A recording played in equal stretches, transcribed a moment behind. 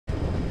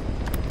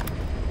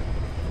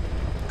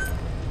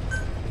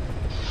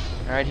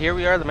Alright, here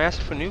we are, the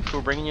Master Fanuk.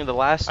 We're bringing you the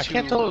last I two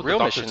can't tell if real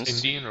the doctor's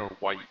missions. Indian or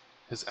white.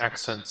 His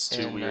accent's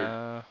too weird.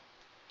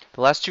 The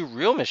last two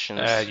real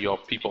missions. Your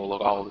people look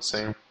all the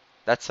same.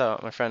 That's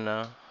my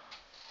friend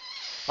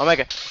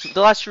Omega. The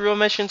last two real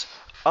missions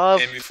of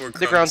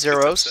the Ground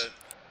Zeroes.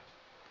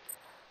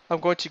 I'm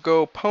going to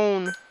go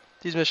pwn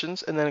these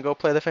missions and then go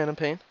play the Phantom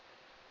Pain.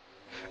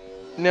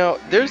 Now,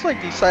 there's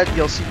like these side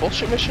DLC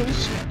bullshit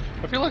missions.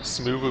 I feel like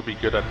Smooth would be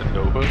good at the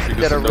Nova because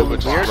that are the Nova really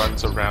just weird.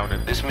 runs around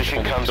and this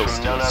mission comes kills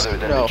from none other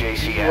than no, the JCS.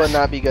 he would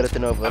not be good at the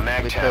Nova A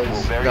MAGTF because will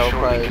very that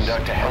shortly requires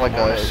conduct a like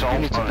hellborn you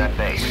assault need to on that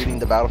base. be reading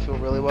the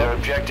battlefield really well. Their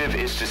objective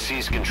is to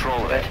seize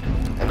control of it.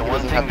 And the he one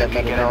doesn't thing have that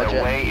that can get in meta-knowledge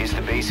their yet. way is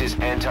the base's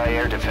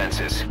anti-air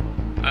defenses.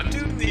 I'm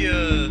doing the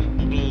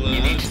little.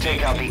 You need to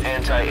take out the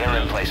anti-air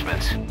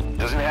emplacements.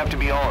 Doesn't have to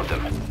be all of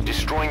them.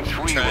 Destroying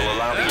 3 will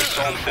allow the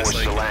assault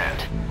force to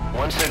land.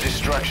 Once their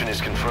destruction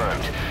is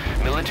confirmed,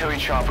 military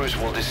choppers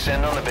will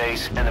descend on the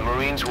base and the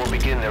Marines will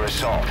begin their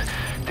assault.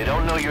 They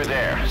don't know you're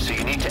there, so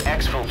you need to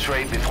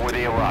exfiltrate before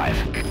they arrive.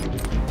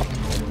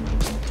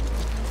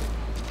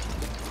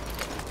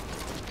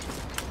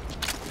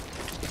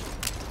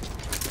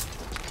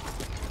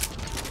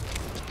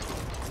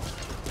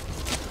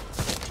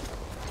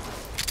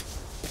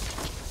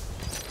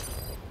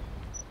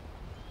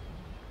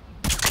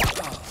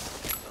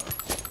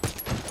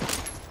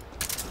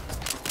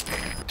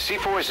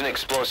 C4 is an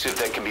explosive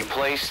that can be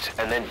placed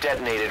and then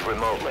detonated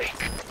remotely.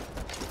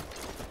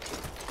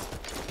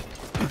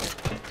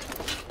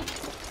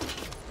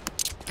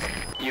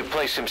 You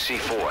place some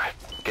C4.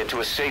 Get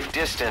to a safe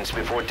distance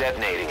before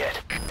detonating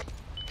it.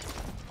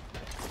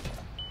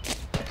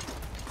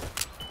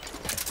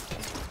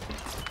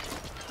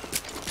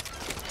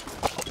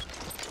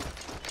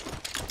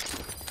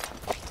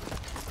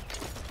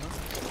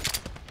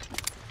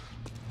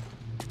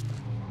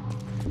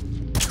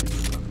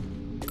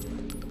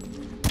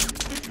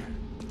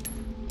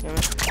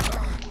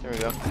 There we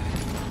go.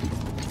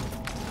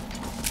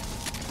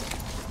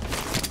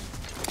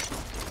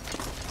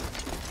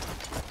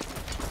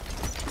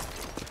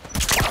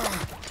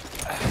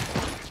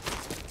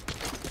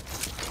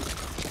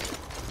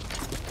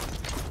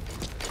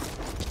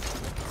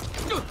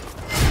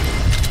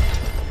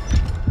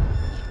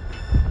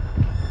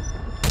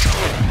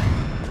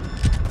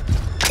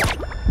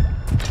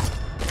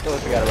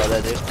 Totally forgot about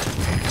that, dude.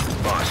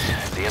 Boss,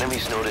 the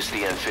enemies noticed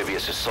the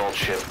amphibious assault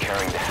ship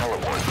carrying the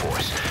hellborn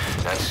force.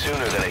 That's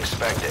sooner than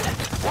expected.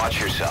 Watch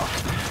yourself.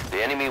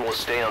 The enemy will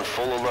stay on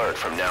full alert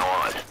from now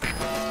on.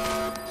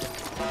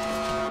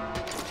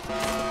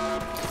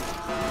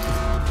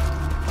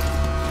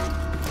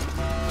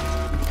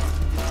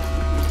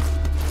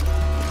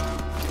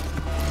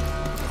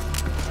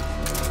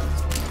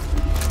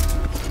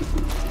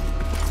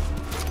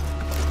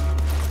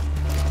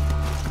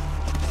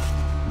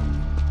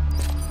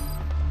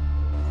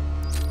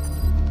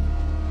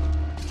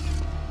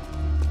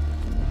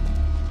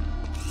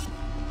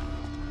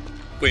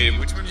 Wait,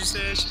 which one did you say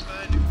I should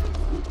buy?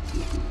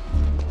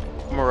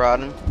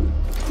 Maraudin.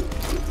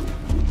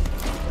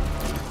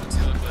 What's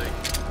he look like?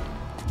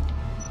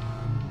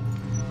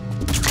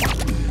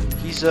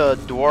 He's a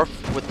dwarf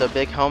with the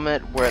big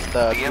helmet with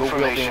the dual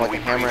wielding like a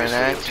hammer and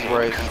axe,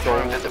 where it's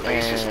gold and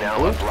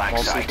blue,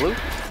 mostly blue.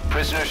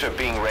 Prisoners are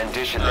being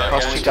renditioned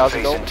Cost only to 2,000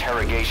 face gold.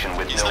 interrogation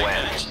with He's no like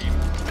end. cheap.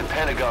 The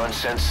Pentagon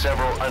sent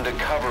several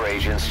undercover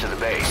agents to the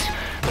base,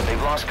 but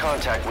they've lost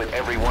contact with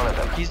every one of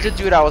them. He's the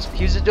dude I was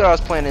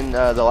playing in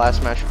the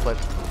last match we played.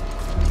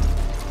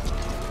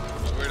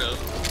 Word up.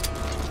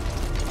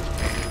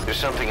 There's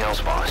something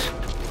else, boss.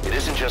 It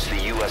isn't just the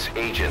U.S.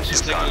 agents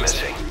who've gone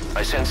missing.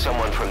 I sent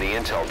someone from the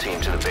intel team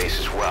to the base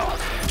as well,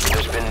 but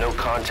there's been no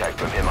contact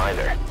from him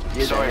either.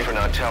 Sorry for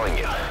not telling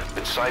you,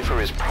 but Cypher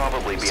is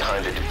probably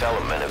behind the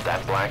development of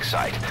that black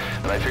site,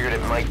 and I figured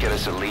it might get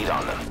us a lead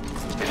on them.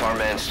 If our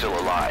man's still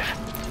alive,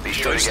 be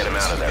sure to get him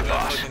out of there,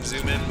 boss. Fucking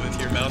zoom in with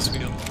your mouse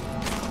wheel.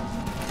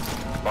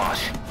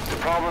 Boss, the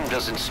problem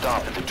doesn't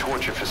stop at the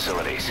torture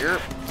facilities.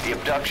 The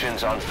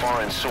abductions on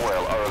foreign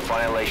soil are a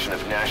violation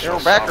of national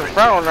sovereignty.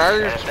 I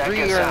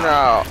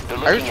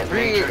used to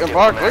be in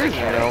Black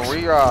Legion,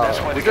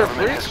 we did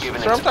fleets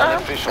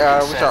sometimes.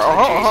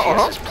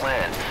 JCS's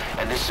plan,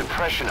 and this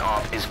suppression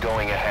op is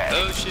going ahead.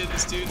 Oh shit,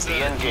 this dude's The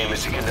end game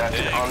is to conduct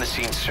an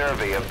on-the-scene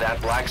survey of that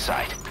black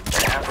site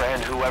and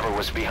apprehend whoever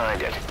was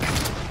behind it.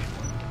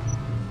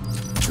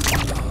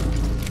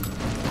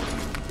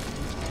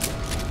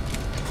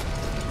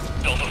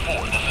 Delta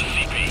 4, this is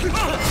CP.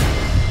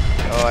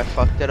 Oh, I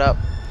fucked it up.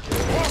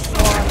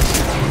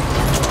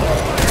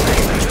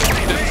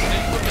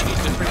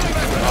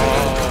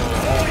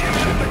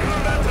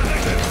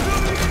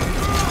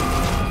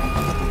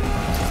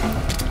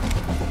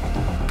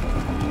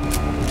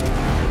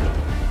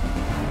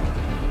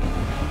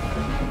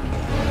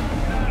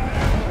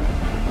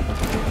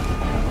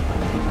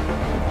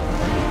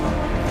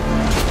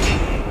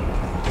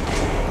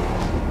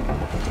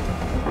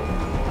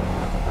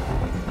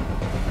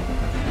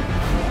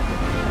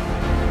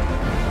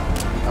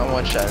 I'm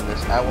one shot in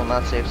this. I will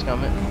not save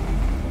scum it.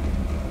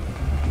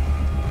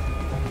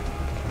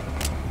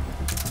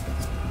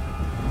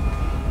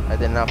 I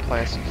did not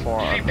plant C4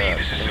 on the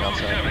thing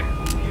outside.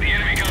 The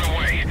enemy got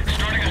away.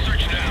 Starting a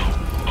search now.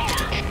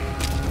 Over.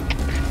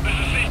 This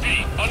is CP.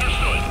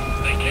 Understood.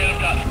 They can't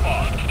have gotten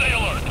far. Stay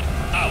alert.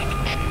 Out.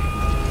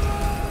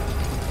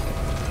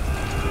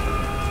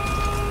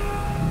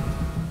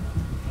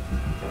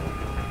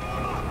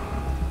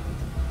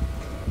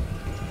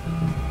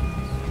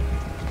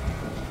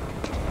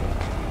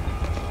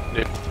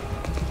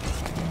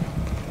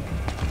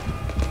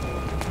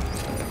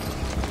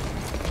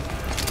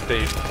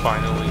 They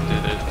finally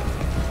did it.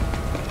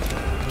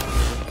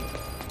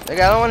 Like,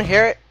 I don't want to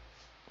hear it.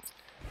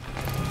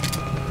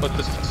 But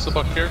this is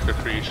about character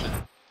creation.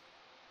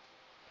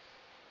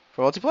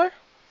 For multiplayer?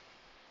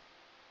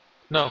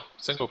 No,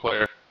 single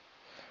player.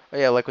 Oh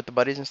yeah, like with the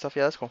buddies and stuff.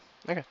 Yeah, that's cool.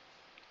 Okay.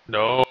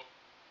 No.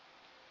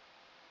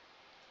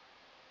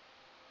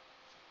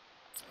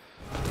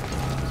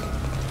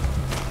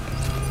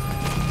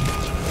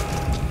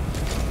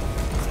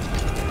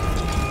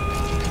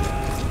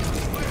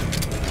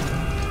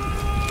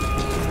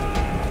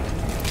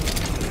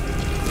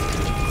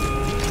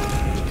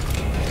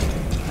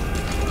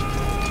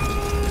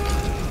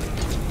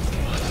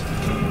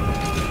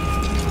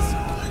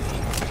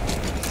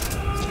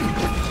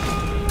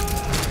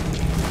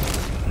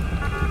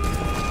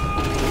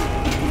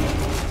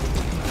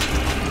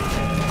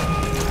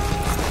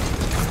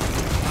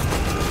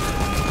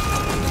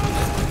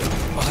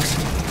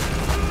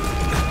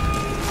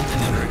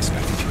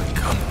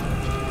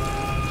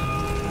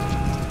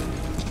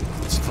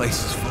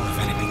 Place is full of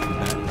enemy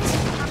combatants.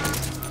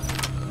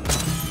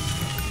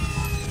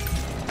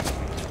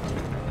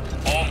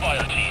 All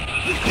fire teams,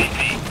 this is CP.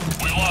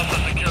 We lost the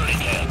security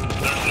camp.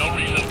 There's no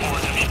reason for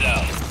it to be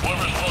down.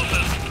 Whoever's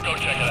closest, go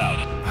check it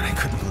out. But I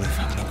couldn't believe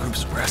how many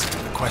groups were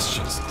asking the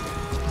questions.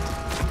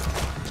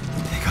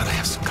 They gotta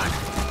have some kind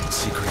of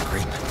secret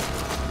agreement.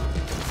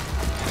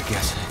 I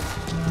guess.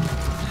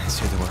 I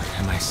see the word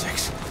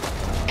MI6.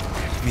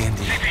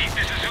 BND. CP,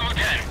 this is Zulu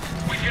 10.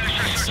 We finished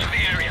our search of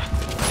the area.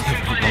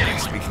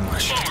 Speak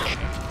English. This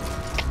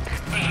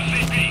is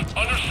CP.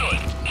 Understood.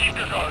 Keep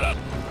your guard up.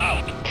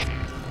 Out.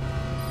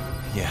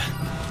 Yeah.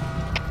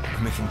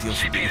 We're making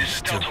deals with the CP, this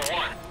is too. Delta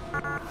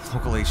 1.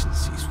 Local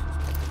agencies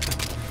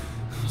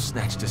will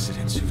snatch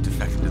dissidents who've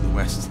defected to the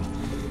West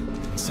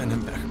and send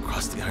them back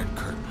across the Iron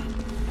Curtain.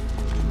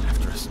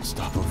 After us and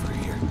stop over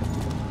here.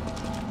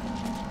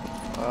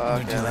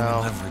 They're dealing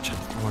in leverage on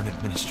foreign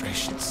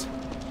administrations.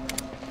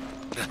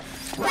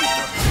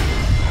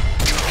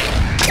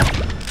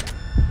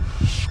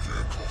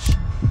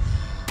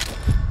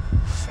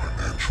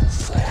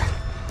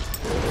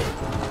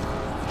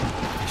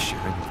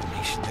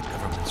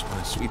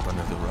 Sweep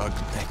under the rug.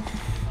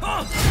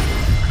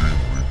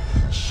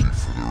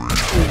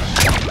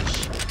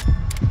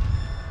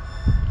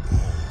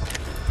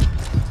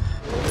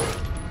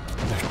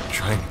 They're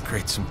trying to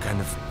create some kind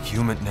of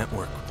human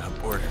network without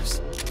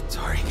borders.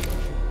 Sorry.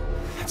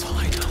 That's all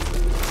I know. I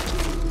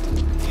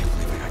can't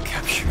believe I got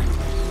captured.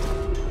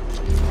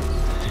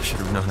 I should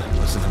have known I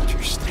wasn't up to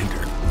your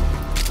standard.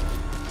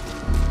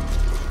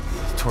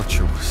 The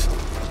torture was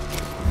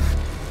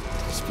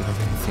beyond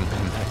anything I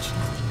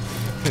imagined.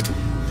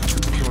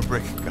 They were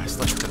breaking guys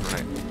left and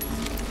right.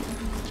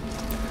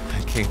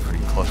 I came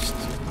pretty close.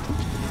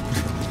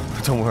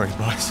 But don't worry,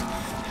 boss.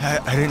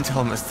 I didn't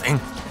tell him a thing.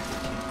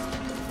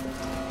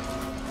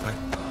 But...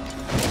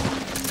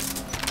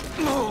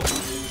 No!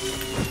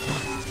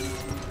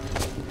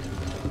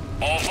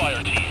 All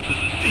fire teams, this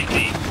is CP.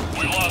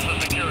 We lost the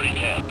security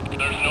camp.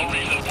 There's no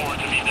reason for it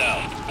to be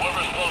down.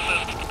 Whoever's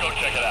closest, go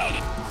check it out.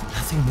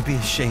 Nothing to be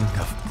ashamed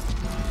of.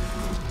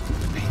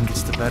 The pain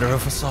gets the better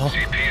of us all.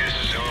 CP, this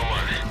is Zulu 1.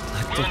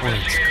 Let the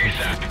words come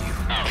from you.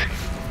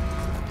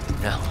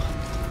 Now,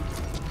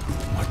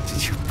 what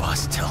did your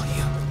boss tell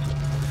you?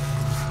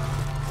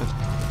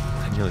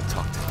 I nearly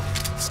talked to him.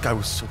 This guy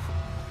was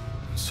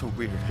so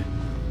weird.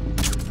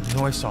 I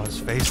know I saw his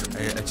face.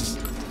 I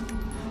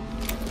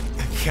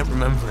can't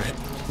remember it.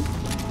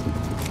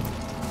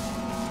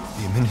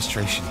 The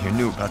administration here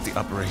knew about the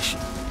operation.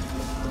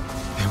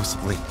 It was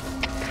late.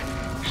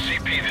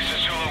 CP, this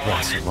is Zulu 1.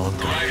 Lasted long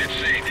ago. Arrived at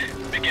scene.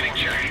 Beginning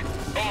check.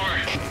 Over.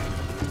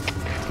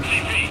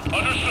 CP,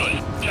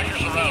 understood. Check your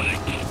surroundings.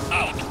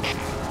 Out.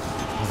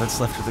 All that's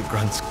left of the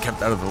grunts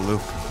kept out of the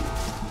loop.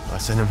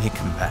 Plus enemy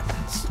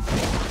combatants.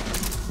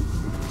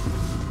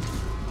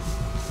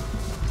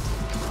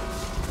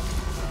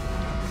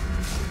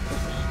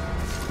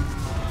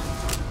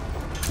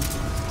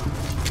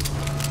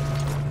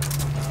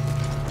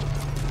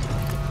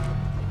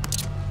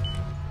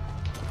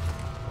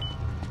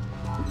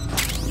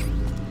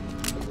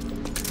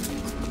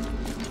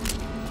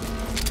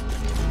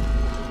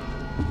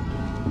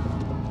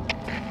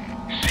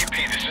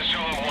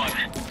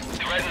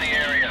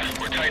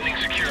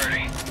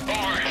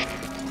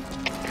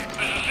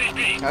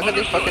 How can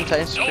they fucking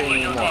time screen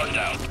anymore?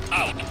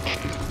 Out.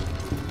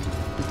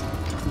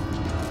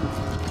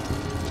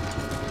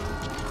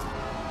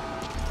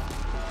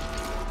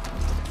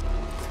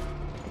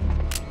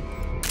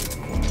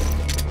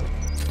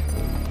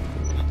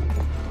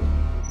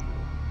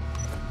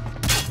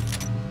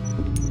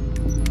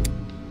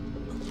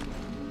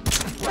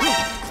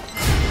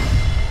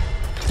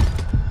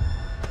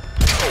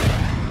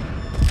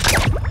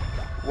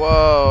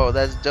 Oh,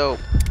 that's dope.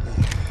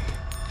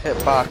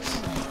 Hitbox.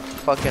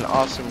 Fucking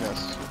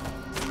awesomeness.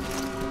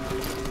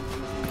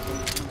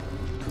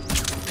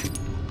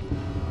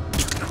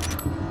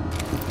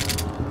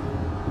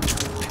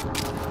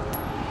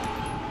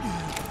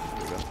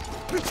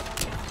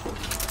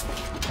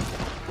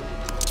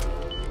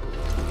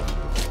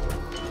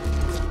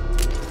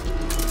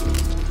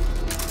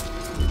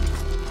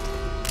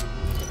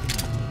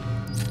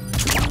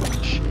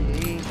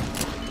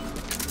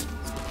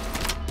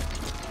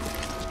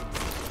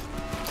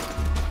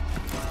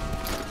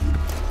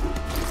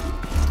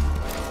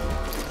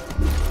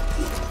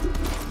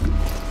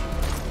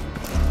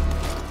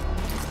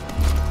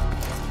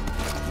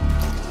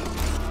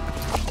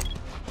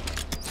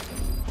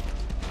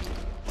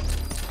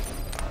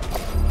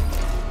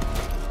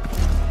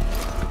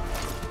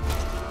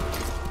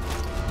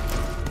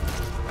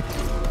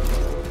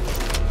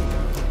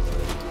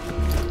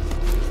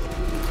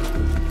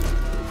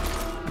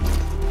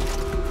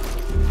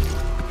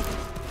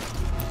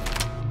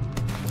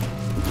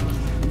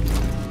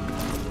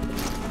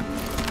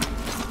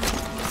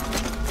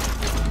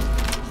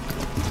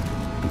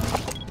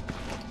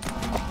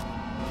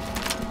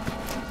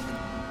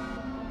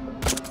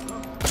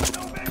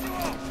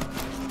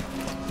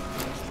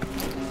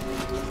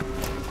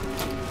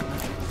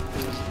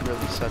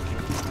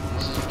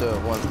 This is the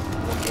one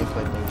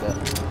gameplay thing that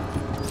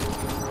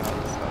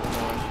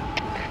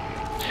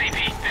CP,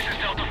 this is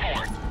Delta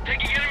 4.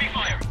 Taking enemy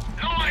fire.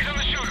 No eyes on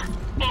the shooter.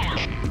 Over.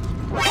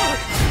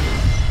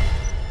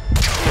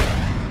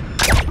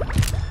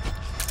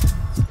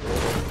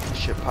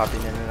 shit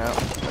popping in and out.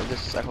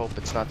 I hope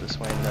it's not this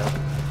way in the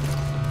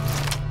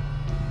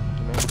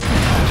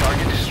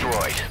Target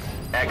destroyed.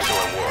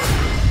 Excellent work.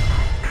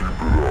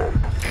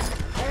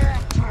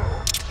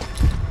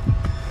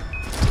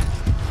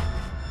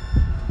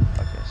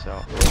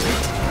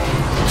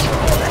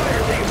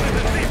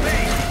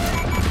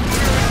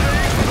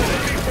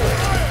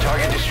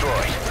 Target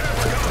destroyed.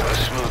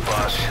 Smooth,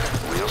 boss.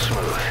 Real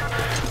smooth.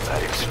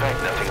 I'd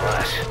expect nothing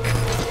less.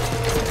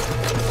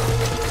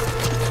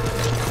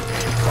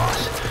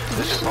 Boss,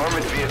 there's an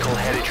armored vehicle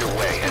headed your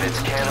way, and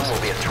its cannon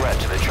will be a threat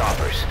to the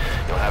choppers.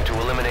 You'll have to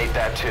eliminate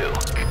that too.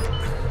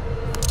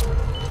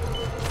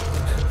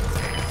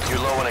 You're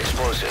low on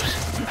explosives.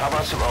 How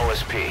about some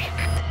OSP?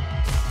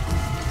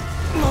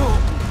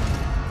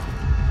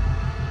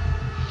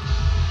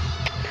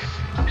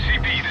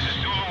 CP, this is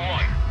Zulu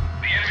 1.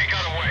 The enemy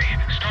got away.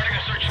 Starting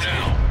a search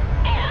now.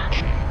 Over.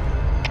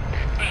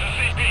 This is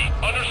CP.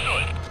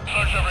 Understood.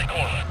 Search every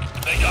corner.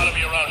 They gotta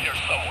be around here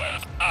somewhere.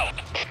 Out.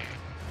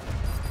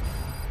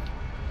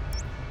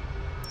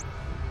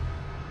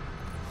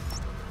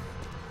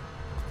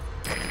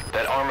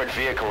 That armored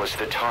vehicle is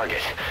the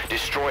target.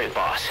 Destroy it,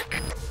 boss.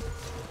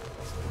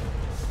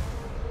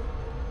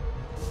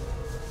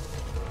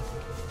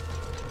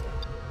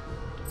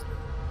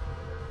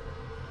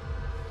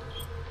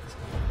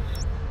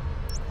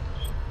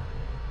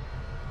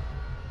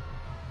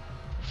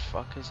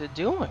 Fuck is it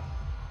doing?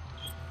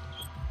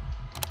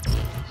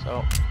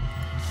 So,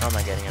 how am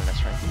I getting in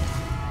this ring?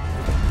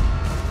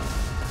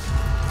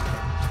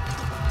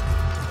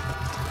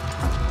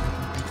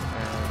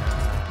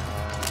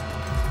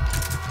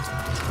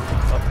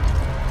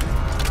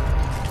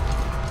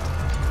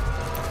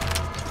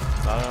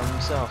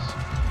 Themselves.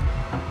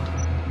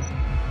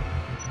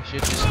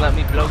 Should just let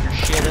me blow your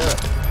shit up.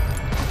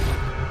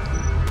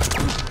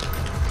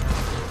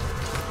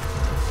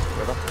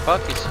 Where the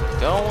fuck is he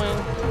going?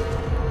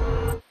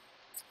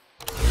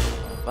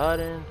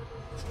 Button.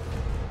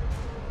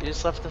 You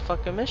just left the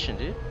fucking mission,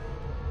 dude.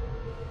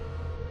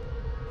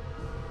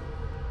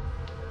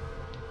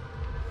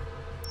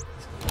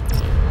 Can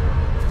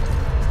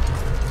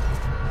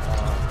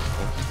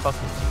you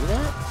fucking do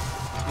that?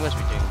 You must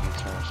be doing a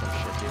U-turn or some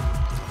shit, dude.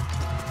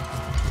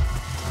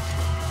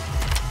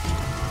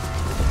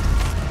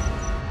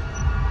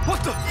 What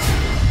the?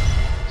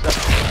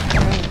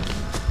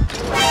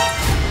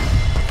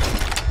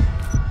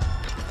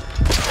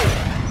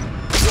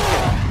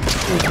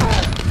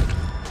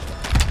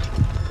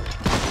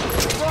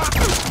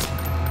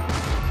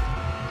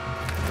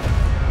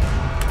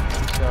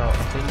 So, I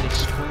think they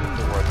screamed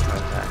the word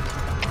contact.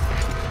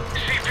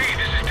 CP,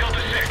 this is Delta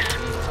 6.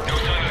 No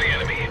sign of the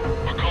enemy.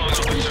 We're calling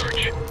off the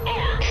search.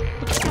 Over.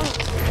 This is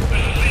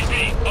CP.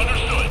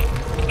 Understood.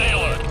 Stay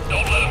alert.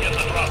 Don't let them get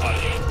the drop on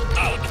you.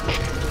 Out.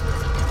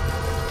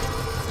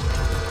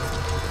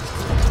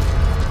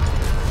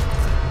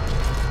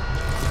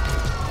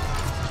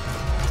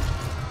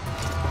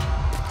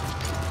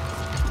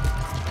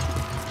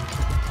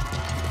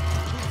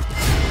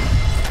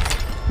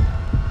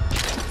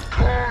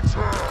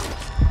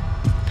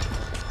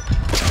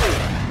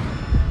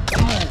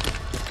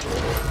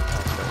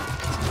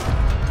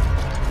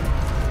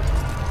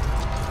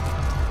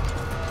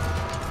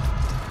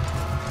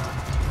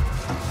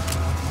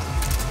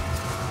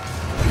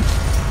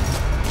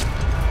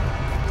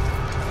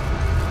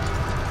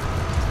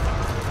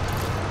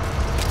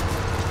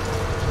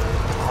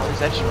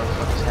 These extra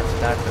motherfuckers have to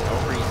die for no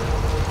reason.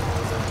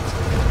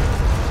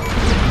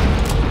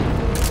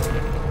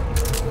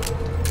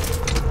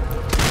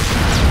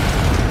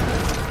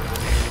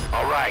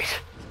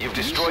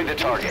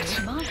 targets.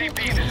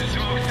 CP, this is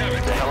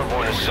 207. The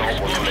heliborne assault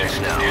will commence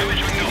now. You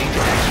need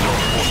to exfil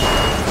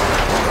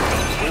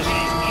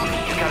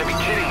You gotta be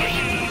kidding me.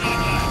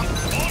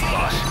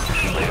 Boss,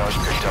 radar's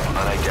picked up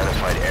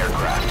unidentified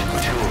aircraft.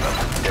 2 of them.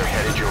 They're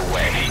headed your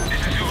way.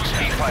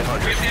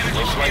 P-500,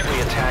 most likely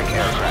attack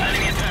aircraft.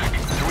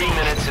 3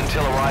 minutes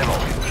until arrival.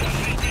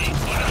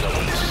 I don't know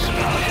what this is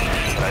about,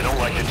 but I don't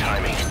like the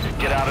timing.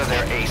 Get out of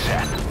there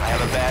ASAP. I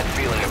have a bad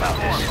feeling about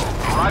this.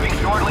 Arriving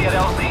shortly at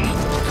LZ.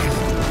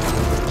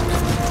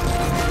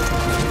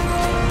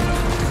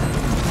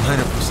 Line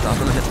up for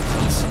stopping the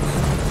headphones.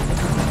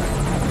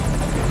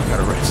 We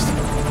gotta rest.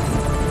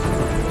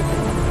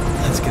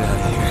 Let's get out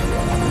of here.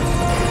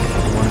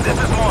 This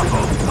is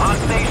Morpho, on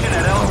station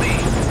at LZ.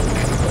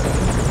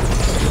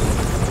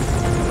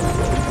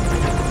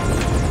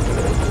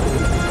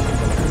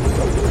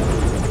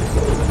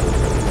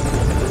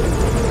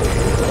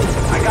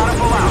 I gotta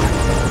pull out.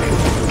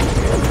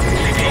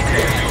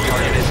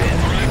 Target is in.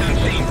 Arrived on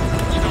scene.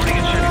 Starting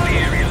and checking the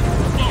area.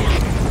 Over.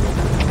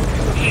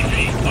 CP,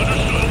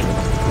 understood.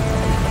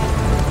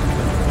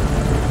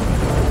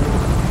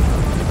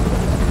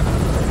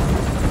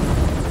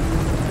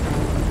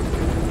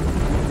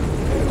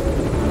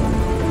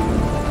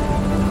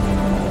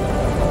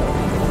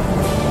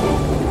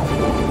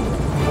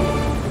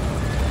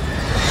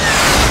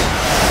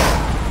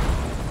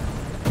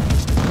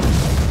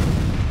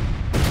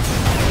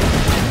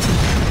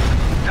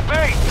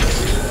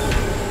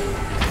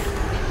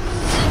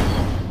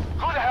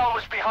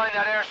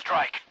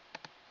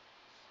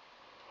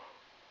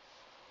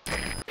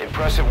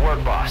 Impressive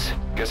work, boss.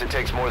 Guess it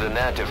takes more than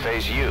that to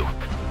phase you.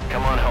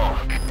 Come on home.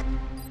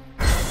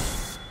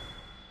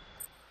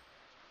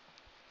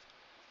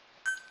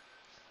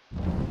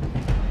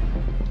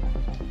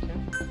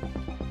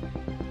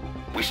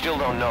 We still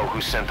don't know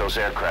who sent those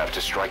aircraft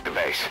to strike the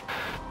base.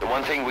 The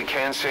one thing we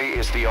can say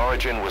is the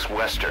origin was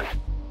Western.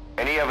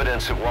 Any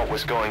evidence of what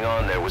was going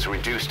on there was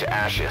reduced to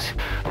ashes,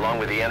 along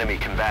with the enemy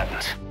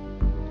combatants.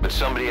 But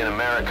somebody in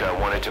America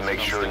wanted to make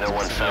sure no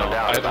one found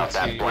out about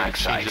that black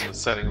site.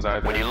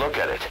 When you look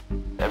at it,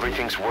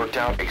 everything's worked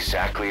out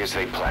exactly as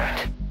they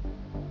planned.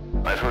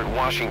 I've heard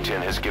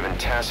Washington has given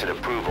tacit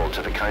approval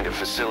to the kind of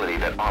facility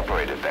that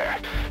operated there,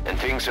 and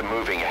things are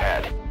moving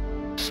ahead.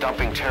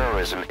 Stopping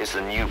terrorism is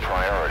the new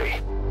priority.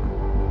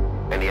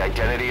 And the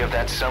identity of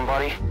that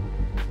somebody?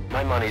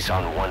 My money's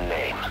on one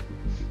name.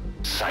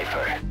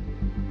 Cypher.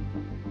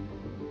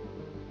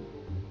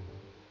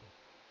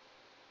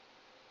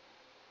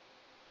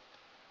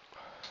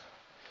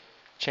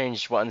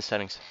 Change what in the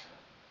settings?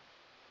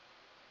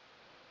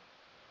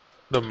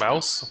 The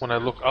mouse, when I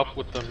look up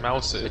with the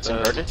mouse, It's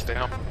inverted? looks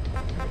down.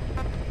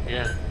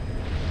 Yeah.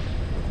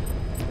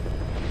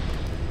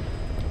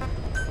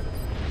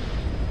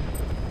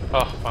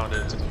 Oh, found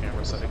it. It's a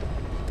camera setting.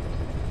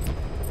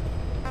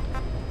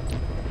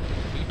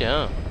 You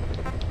don't.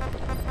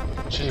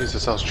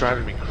 Jesus, that was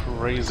driving me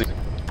crazy.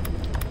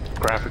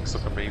 Graphics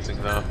look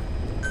amazing though.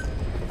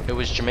 It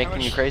was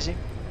Jamaican you crazy?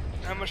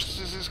 How much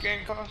does this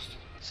game cost?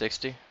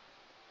 60.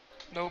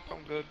 Nope,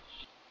 I'm good.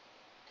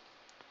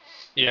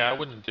 Yeah, I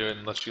wouldn't do it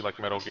unless you like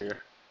Metal Gear.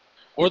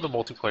 Or the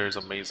multiplayer is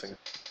amazing.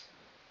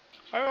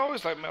 I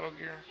always liked Metal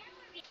Gear.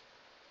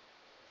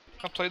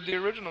 I played the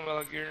original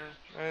Metal Gear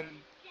and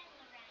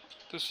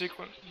the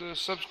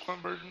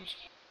subsequent versions.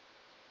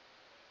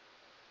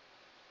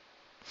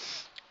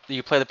 Do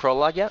you play the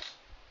prologue yet?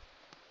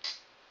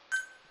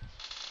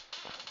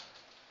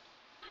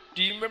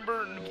 Do you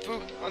remember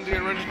on the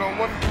original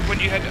one when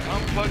you had to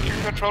unplug your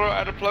controller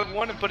out of plug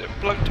 1 and put it in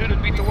plug 2 to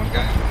beat the one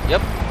guy?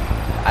 Yep.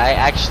 I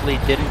actually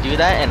didn't do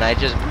that, and I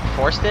just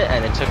forced it,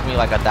 and it took me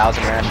like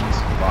 1,000 rations.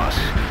 Boss,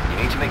 you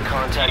need to make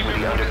contact with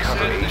the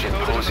undercover agent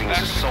posing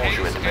as a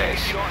soldier at the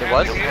base. It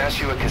was? He'll pass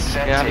you a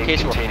cassette Yeah, tape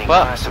containing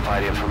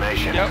classified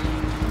information. Yep.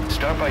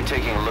 Start by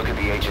taking a look at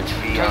the agent's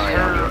VI on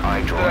your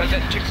iDroid.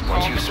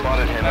 Once you've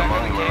spotted him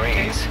among the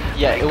Marines,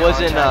 Yeah, it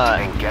wasn't,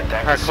 and get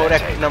that her cassette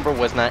codec tape. number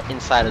was not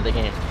inside of the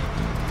game.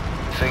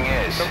 Thing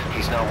is,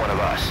 he's not one of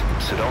us,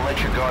 so don't let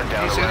your guard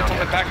down He said around it's on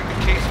him. the back of the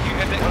case. You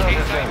had that One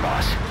case other thing, out.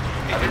 boss.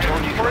 I've been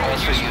told you can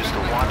also use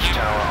the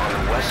watchtower on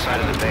the west side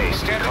of the base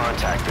to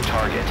contact the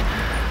target.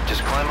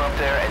 Just climb up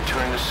there and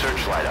turn the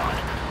searchlight on.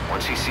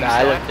 Once he sees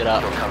I that, looked it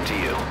up. he'll come to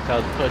you.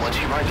 So Once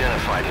you've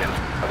identified him,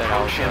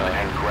 approach him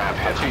and grab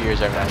him. 2 years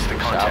ago, That's the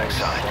I contact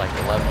was side. like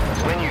 11.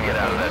 When you get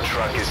out of that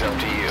truck is up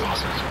to you.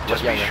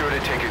 Just be sure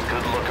to take a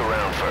good look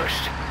around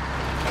first.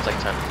 I was like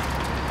 10.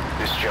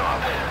 This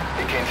job,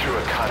 it came through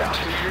a cutout.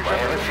 I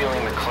have a feeling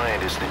the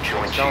client is the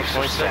Joint Chiefs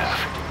of Staff.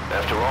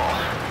 After all,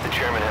 the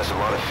chairman has a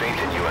lot of faith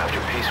in you after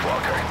Peace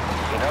Walker.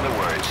 In other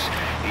words,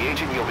 the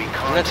agent you'll be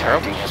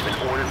contacting has been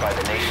ordered by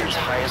the nation's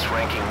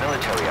highest-ranking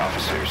military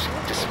officers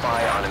to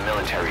spy on a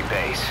military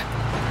base.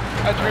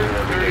 I'd Not an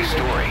everyday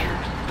story,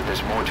 but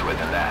there's more to it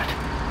than that.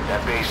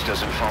 That base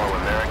doesn't follow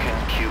American,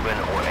 Cuban,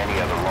 or any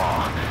other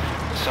law.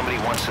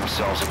 Somebody wants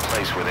themselves a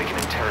place where they can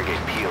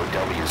interrogate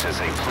POWs as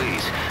they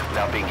please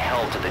without being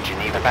held to the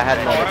Geneva If I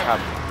had another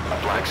Convention. copy. A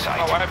black site.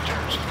 My wife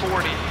turns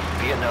 40.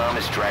 Vietnam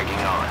is dragging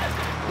on.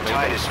 The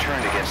tide has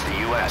turned against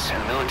the U.S. and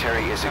the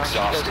military is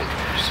exhausted.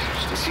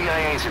 The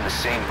CIA is in the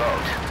same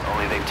boat,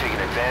 only they've taken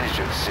advantage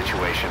of the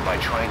situation by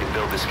trying to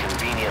build this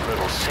convenient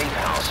little safe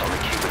house on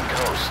the Cuban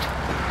coast.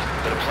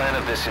 But a plan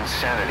of this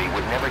insanity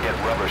would never get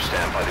rubber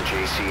stamped by the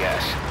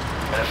JCS.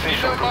 An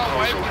official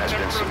proposal has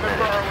been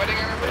submitted,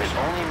 but it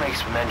only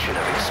makes mention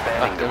of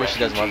expanding the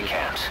refugee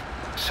camps.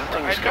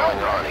 Something is going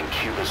on in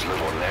Cuba's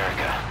little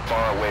America,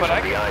 far away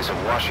from the eyes of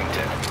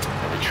Washington.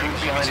 And the truth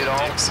behind it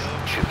all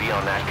should be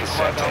on that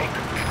cassette tape.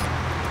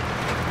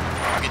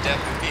 Get that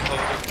movie,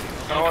 hold on.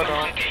 No, I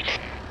don't.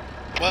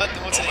 What?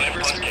 What's the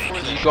anniversary for?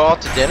 You go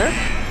out to dinner?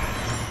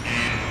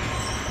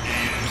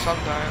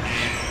 Sometimes.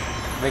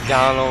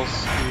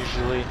 McDonald's,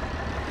 usually.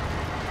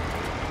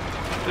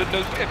 The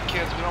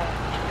kids, we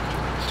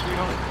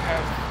don't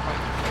have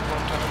like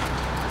one time.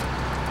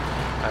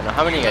 I don't know.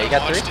 How many you got? You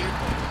got 3?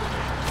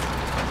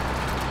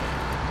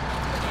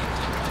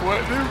 What,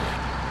 dude?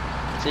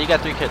 So you got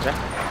 3 kids, right?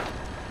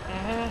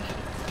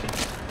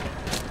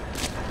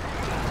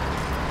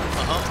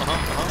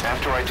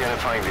 After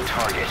identifying the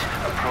target,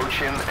 approach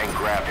him and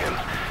grab him.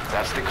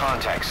 That's the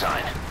contact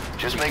sign.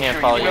 Just make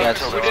sure you wait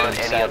until there aren't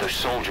any other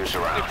soldiers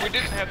around. If we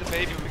didn't have the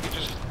baby, we could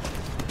just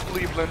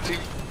leave Lindsay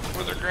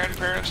with her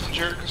grandparents and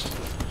Jerks.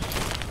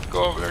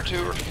 Go over there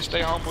too, or if you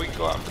stay home, we can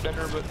go out for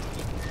dinner, but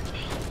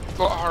it's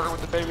a lot harder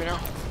with the baby now.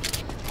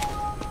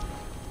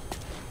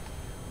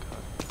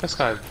 This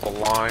guy's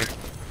blind.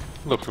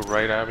 Looked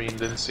right at me and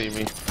didn't see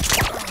me.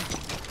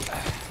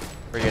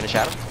 Were you in a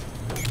shadow?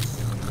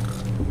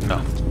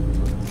 No.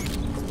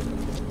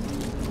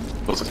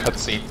 It was a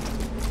cutscene,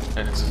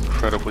 and it's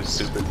incredibly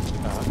stupid.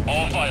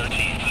 All fire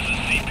teams, this is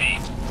CP.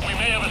 We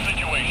may have a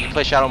situation. You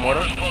play Shadow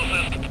Mortal?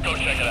 Closest, go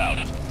check it out.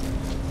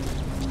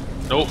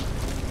 Nope.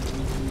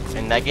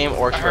 In that game,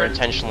 orcs were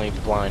intentionally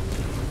blind.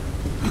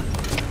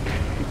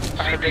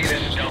 I heard This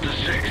is Delta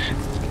 6.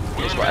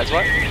 As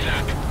what? I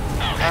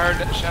heard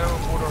that Shadow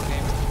of Mordor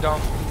game.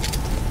 Dumb.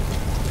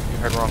 You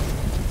heard wrong.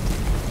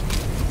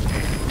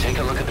 Take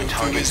a look at the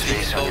target's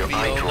face on your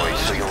iDroid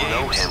so you'll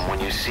know him when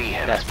you see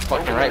him. That's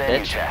fucking Open right, the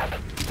menu bitch. tab,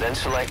 then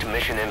select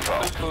mission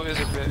info. Who is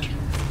a bitch?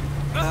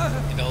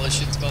 You know this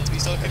shit's about to be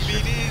so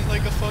convenient,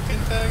 like a fucking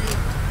faggot.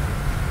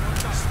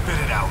 Spit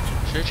it out.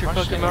 Shut your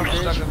fucking mouth,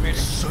 bitch.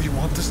 So you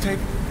want this tape?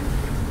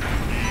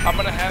 I'm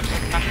gonna have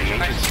some The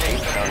agent's tape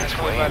found its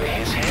way into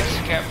his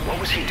hands. What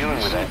was he doing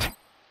with that?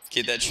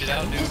 Get that shit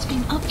out, dude. It's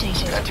been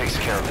updated. That takes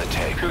care of the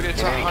tape. Dude, it's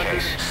In any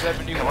case,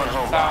 come on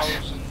home, boss.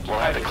 171,000. We'll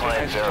have the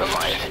client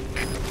verify it.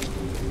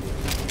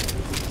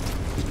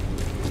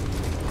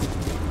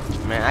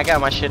 Man, I got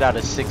my shit out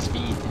of 6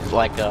 feet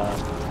like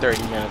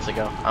 30 minutes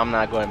ago. I'm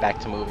not going back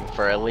to moving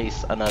for at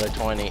least another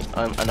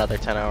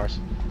 10 hours.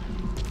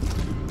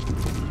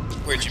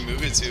 Where'd you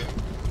move it to?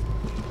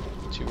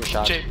 To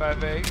Rashad.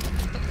 J5A.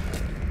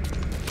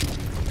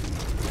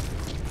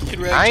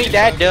 I ain't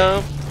that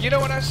dumb. You know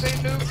what I say,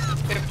 dude?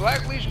 If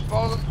Black Legion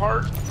falls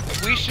apart,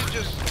 we should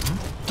just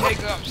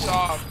take up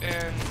Saab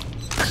and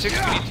 6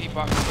 BT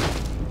box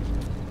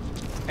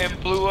and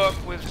blew up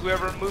with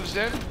whoever moves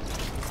in.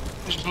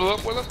 Just blew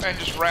up with them and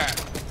just rat.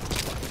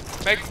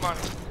 Make money.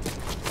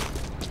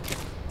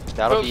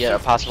 That'll be a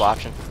possible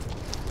option.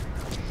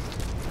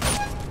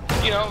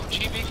 You know,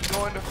 GB can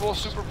go into full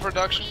super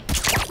production.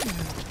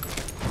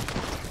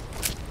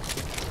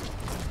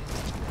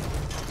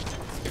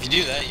 If you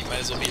do that, you might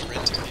as well be a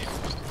renter here.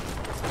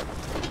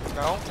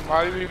 No,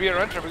 why would we be a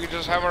renter? We could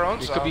just have our own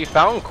It Saab. could be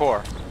Fountain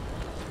Core.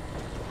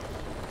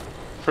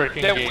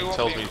 Freaking Then we game won't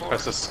tells be me in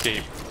press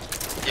escape.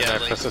 Yeah, And I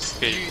like, press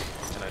escape,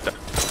 and I die.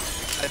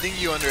 I think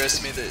you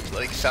underestimate that,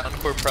 like, Fountain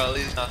Core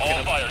probably is not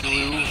gonna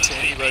glue to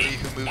anybody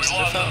who moves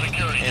into Fountain,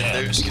 and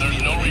there's gonna be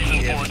like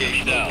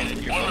AFK broken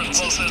in your fucking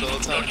systems all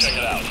the time.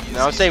 So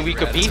Now I'm saying we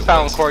could be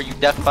Fountain Core, you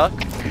deaf fuck.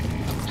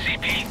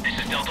 CP, this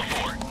is Delta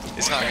 4.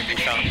 It's not gonna be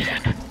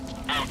Fountain.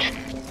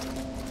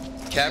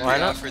 Why Capri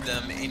not? offered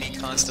them any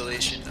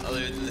constellation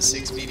other than the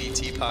 6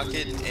 BDT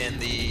pocket and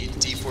the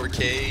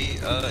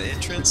D4K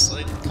entrance,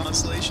 like,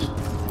 constellation,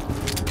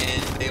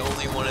 and they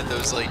only wanted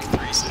those, like,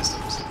 3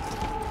 systems.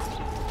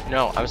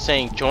 No, I'm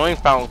saying join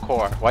Fountain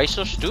Core. Why are you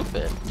so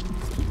stupid?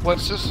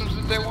 What systems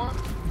did they want?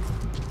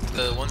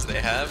 The ones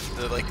they have,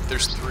 like,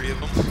 there's 3 of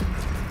them.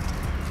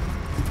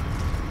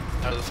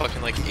 Out of the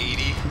fucking, like,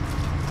 80.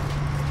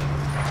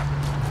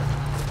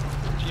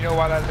 Do you know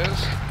why that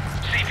is?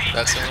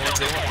 That's the only ones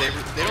they want.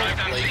 They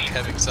don't like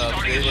having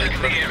subs, they like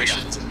running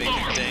missions and making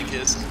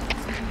dankest.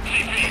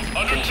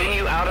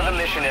 Continue out of the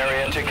mission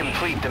area to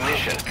complete the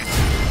mission.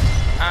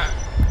 I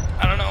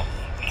don't know.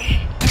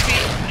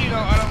 You know,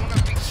 I don't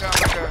want to sound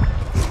like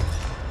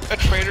a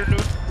traitor dude,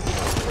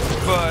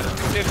 but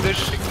if this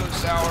shit goes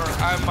sour,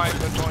 I might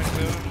go join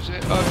Goons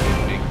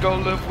and go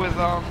live with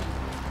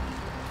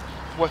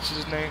what's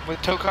his name, with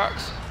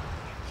Tocox,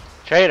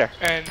 Trader.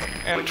 and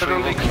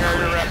literally carry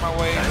her at my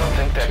way I don't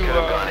think that to could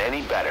have gone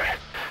any better.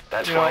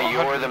 That's why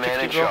you're the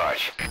man in 150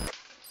 charge.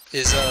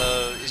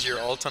 Is your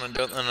alt on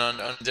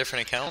a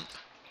different account?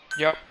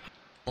 Yep.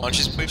 Why don't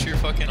you just put your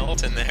fucking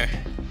alt in there?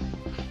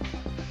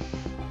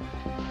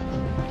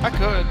 I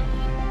could.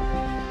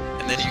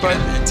 And then you got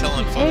intel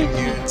on fucking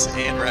goons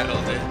and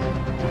rattled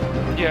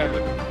it. Yeah,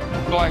 but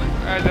like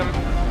I don't know.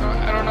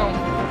 I don't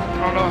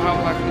know how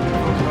Black Legion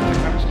feels about that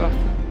kind of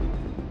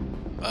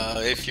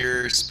stuff. If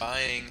you're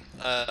spying,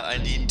 I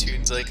need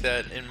tunes like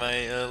that in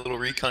my little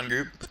recon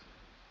group.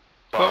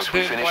 Boss,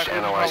 we finished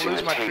analyzing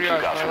the tape you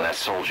got from that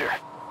soldier.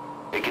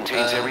 It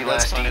contains every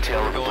last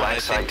detail of the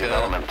Black Site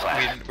development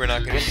plan. We're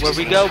not going to. Where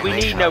we go, we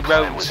need no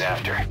roads.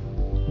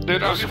 Dude,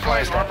 No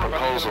surprise that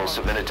proposal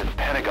submitted to the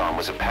Pentagon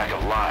was a pack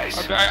of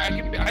lies.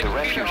 The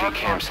refugee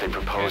camps they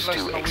proposed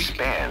to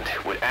expand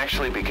would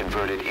actually be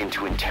converted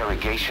into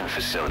interrogation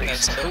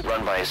facilities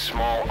run by a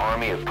small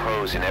army of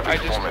pros in every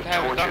form of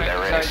torture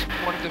there is.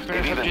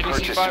 They've even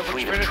purchased a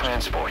fleet of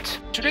transports.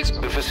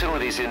 The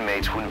facility's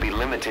inmates wouldn't be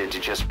limited to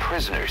just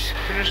prisoners,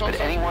 but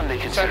anyone they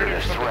considered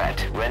a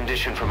threat,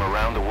 rendition from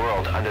around the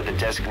world under the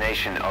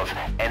designation of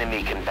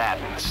enemy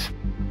combatants.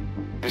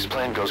 This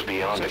plan goes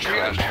beyond the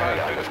current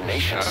paradigm of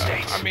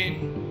nation-states. I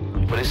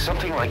mean, but is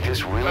something like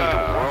this really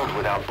the world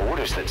without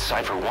borders that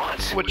Cypher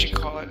wants? What you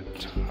call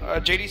it?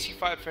 JDC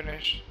 5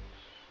 finished,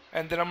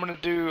 and then I'm gonna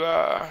do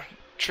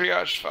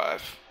Triage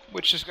 5,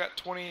 which has got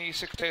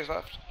 26 days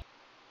left.